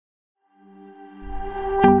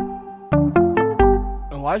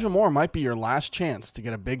Elijah Moore might be your last chance to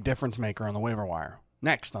get a big difference maker on the waiver wire.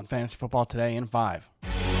 Next on Fantasy Football Today in 5.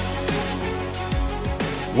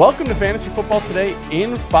 Welcome to Fantasy Football Today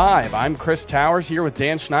in 5. I'm Chris Towers here with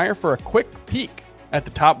Dan Schneider for a quick peek at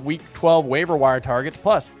the top Week 12 waiver wire targets,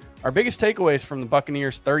 plus our biggest takeaways from the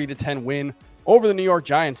Buccaneers' 30-10 win over the New York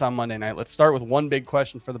Giants on Monday night. Let's start with one big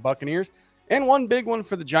question for the Buccaneers and one big one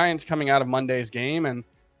for the Giants coming out of Monday's game. And,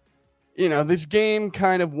 you know, this game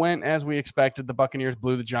kind of went as we expected. The Buccaneers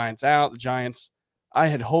blew the Giants out. The Giants, I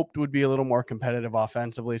had hoped, would be a little more competitive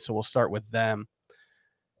offensively, so we'll start with them.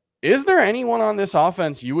 Is there anyone on this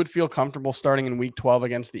offense you would feel comfortable starting in Week 12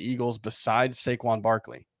 against the Eagles besides Saquon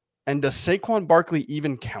Barkley? And does Saquon Barkley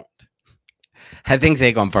even count? I think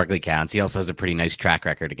Saquon Barkley counts. He also has a pretty nice track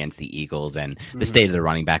record against the Eagles, and the state of the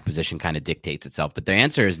running back position kind of dictates itself. But the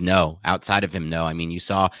answer is no. Outside of him, no. I mean, you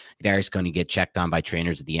saw Darius going to get checked on by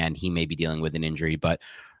trainers at the end. He may be dealing with an injury, but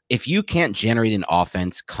if you can't generate an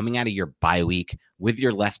offense coming out of your bye week with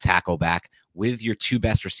your left tackle back, with your two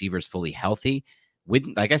best receivers fully healthy, with,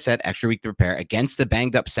 like I said, extra week to prepare against the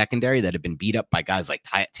banged up secondary that have been beat up by guys like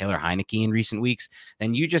Taylor Heineke in recent weeks,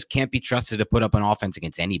 then you just can't be trusted to put up an offense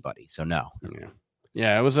against anybody. So no.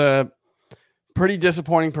 Yeah, it was a pretty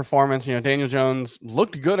disappointing performance. You know, Daniel Jones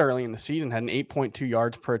looked good early in the season, had an 8.2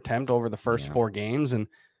 yards per attempt over the first 4 games. And,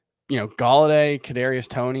 you know, Galladay, Kadarius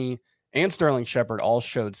Toney, and Sterling Shepard all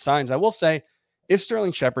showed signs. I will say, if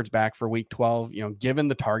Sterling Shepard's back for Week 12, you know, given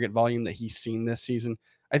the target volume that he's seen this season,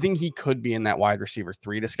 I think he could be in that wide receiver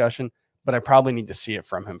 3 discussion, but I probably need to see it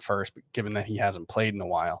from him first, given that he hasn't played in a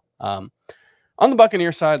while. On the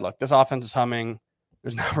Buccaneers side, look, this offense is humming.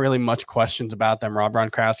 There's not really much questions about them. Rob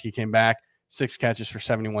Gronkowski came back, 6 catches for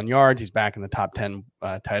 71 yards. He's back in the top 10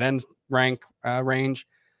 tight ends range.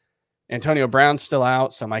 Antonio Brown's still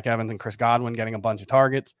out, so Mike Evans and Chris Godwin getting a bunch of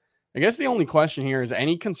targets. I guess the only question here is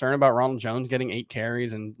any concern about Ronald Jones getting 8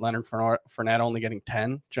 carries and Leonard Fournette only getting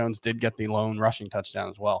 10. Jones did get the lone rushing touchdown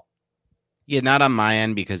as well. Yeah, not on my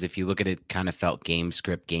end, because if you look at it, kind of felt game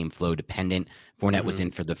script, game flow dependent. Fournette was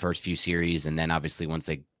in for the first few series, and then obviously once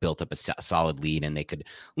they built up a solid lead and they could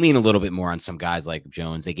lean a little bit more on some guys like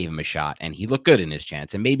Jones, they gave him a shot, and he looked good in his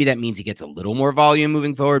chance. And maybe that means he gets a little more volume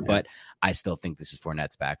moving forward, but I still think this is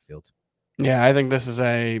Fournette's backfield. Yeah, I think this is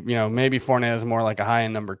maybe Fournette is more like a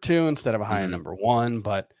high-end number 2 instead of a high-end number 1.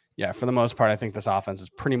 But, yeah, for the most part, I think this offense is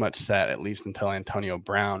pretty much set, at least until Antonio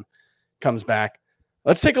Brown comes back.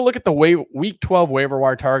 Let's take a look at the Week 12 waiver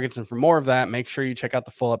wire targets. And for more of that, make sure you check out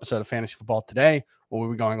the full episode of Fantasy Football Today, where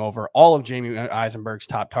we'll be going over all of Jamie Eisenberg's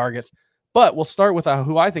top targets. But we'll start with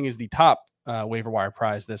who I think is the top waiver wire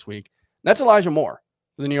prize this week. That's Elijah Moore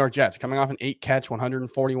for the New York Jets, coming off an 8-catch,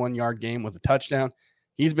 141-yard game with a touchdown.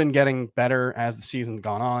 He's been getting better as the season's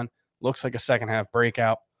gone on. Looks like a second-half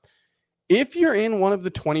breakout. If you're in one of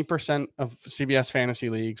the 20% of CBS fantasy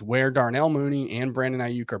leagues where Darnell Mooney and Brandon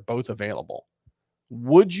Ayuk are both available,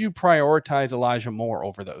 would you prioritize Elijah Moore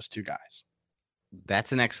over those two guys?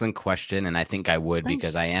 That's an excellent question, and I think I would,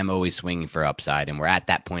 because I am always swinging for upside, and we're at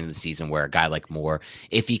that point of the season where a guy like Moore,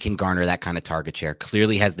 if he can garner that kind of target share,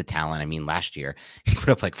 clearly has the talent. I mean, last year, he put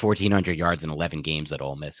up like 1,400 yards in 11 games at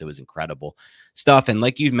Ole Miss. It was incredible stuff, and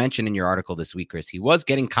like you mentioned in your article this week, Chris, he was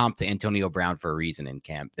getting comped to Antonio Brown for a reason in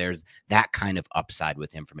camp. There's that kind of upside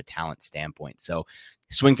with him from a talent standpoint. So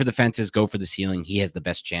swing for the fences, go for the ceiling. He has the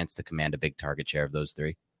best chance to command a big target share of those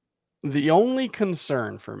 3. The only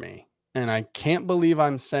concern for me, and I can't believe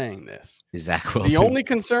I'm saying this, Zach Wilson. The only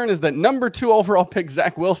concern is that number 2 overall pick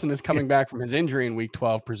Zach Wilson is coming back from his injury in Week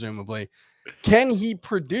 12, presumably. Can he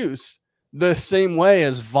produce the same way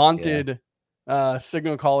as vaunted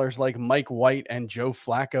signal callers like Mike White and Joe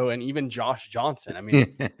Flacco and even Josh Johnson? I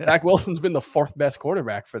mean, Zach Wilson's been the 4th best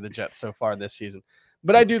quarterback for the Jets so far this season.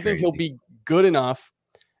 But I do think he'll be good enough.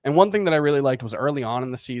 And one thing that I really liked was early on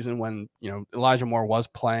in the season when, you know, Elijah Moore was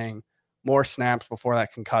playing more snaps before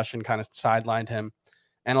that concussion kind of sidelined him,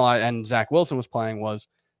 and Zach Wilson was playing,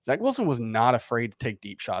 Zach Wilson was not afraid to take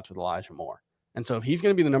deep shots with Elijah Moore. And so if he's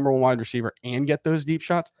going to be the number 1 wide receiver and get those deep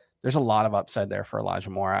shots, there's a lot of upside there for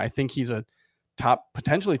Elijah Moore. I think he's a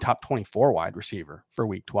potentially top 24 wide receiver for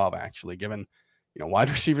Week 12, actually, given, you know,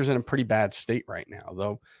 wide receivers in a pretty bad state right now.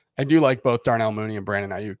 Though I do like both Darnell Mooney and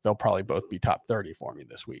Brandon Ayuk. They'll probably both be top 30 for me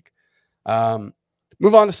this week.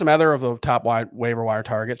 Move on to some other of the top waiver wire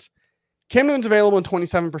targets. Cam Newton's available in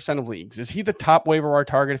 27% of leagues. Is he the top waiver wire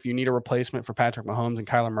target if you need a replacement for Patrick Mahomes and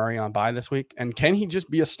Kyler Murray on bye this week? And can he just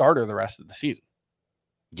be a starter the rest of the season?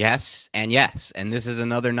 Yes, and yes. And this is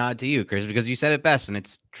another nod to you, Chris, because you said it best, and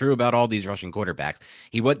it's true about all these rushing quarterbacks.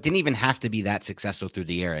 He didn't even have to be that successful through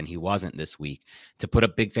the air, and he wasn't this week to put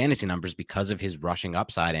up big fantasy numbers because of his rushing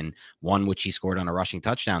upside, and one which he scored on a rushing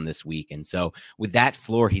touchdown this week. And so with that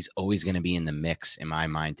floor, he's always going to be in the mix, in my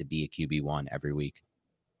mind, to be a QB1 every week.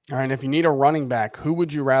 All right, if you need a running back, who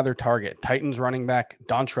would you rather target? Titans running back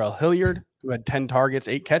Dontrell Hilliard, who had 10 targets,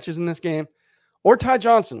 8 catches in this game, or Ty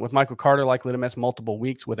Johnson, with Michael Carter likely to miss multiple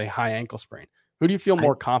weeks with a high ankle sprain? Who do you feel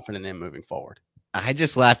more confident in moving forward? I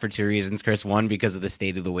just laugh for two reasons, Chris. One, because of the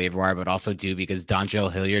state of the waiver wire, but also two, because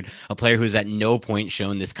Dontrell Hilliard, a player who's at no point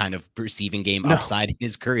shown this kind of receiving game upside in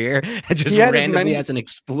his career, just randomly has an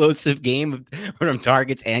explosive game from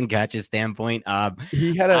targets and catches standpoint.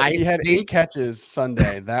 He had 8 catches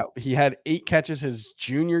Sunday. He had 8 catches his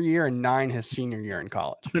junior year and 9 his senior year in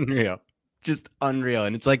college. Unreal, just unreal.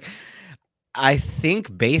 And it's like, I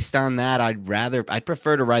think based on that, I'd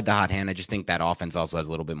prefer to ride the hot hand. I just think that offense also has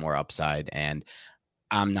a little bit more upside, and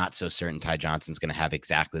I'm not so certain Ty Johnson's going to have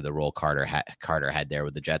exactly the role Carter had there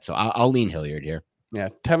with the Jets. So I'll lean Hilliard here. Yeah,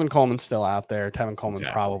 Tevin Coleman's still out there. Tevin Coleman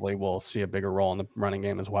probably will see a bigger role in the running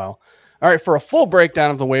game as well. All right, for a full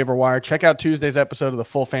breakdown of the waiver wire, check out Tuesday's episode of the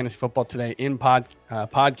Full Fantasy Football Today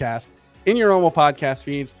podcast in your normal podcast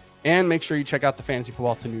feeds, and make sure you check out the Fantasy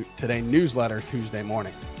Football Today newsletter Tuesday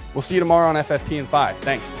morning. We'll see you tomorrow on FFT in 5.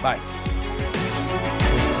 Thanks. Bye.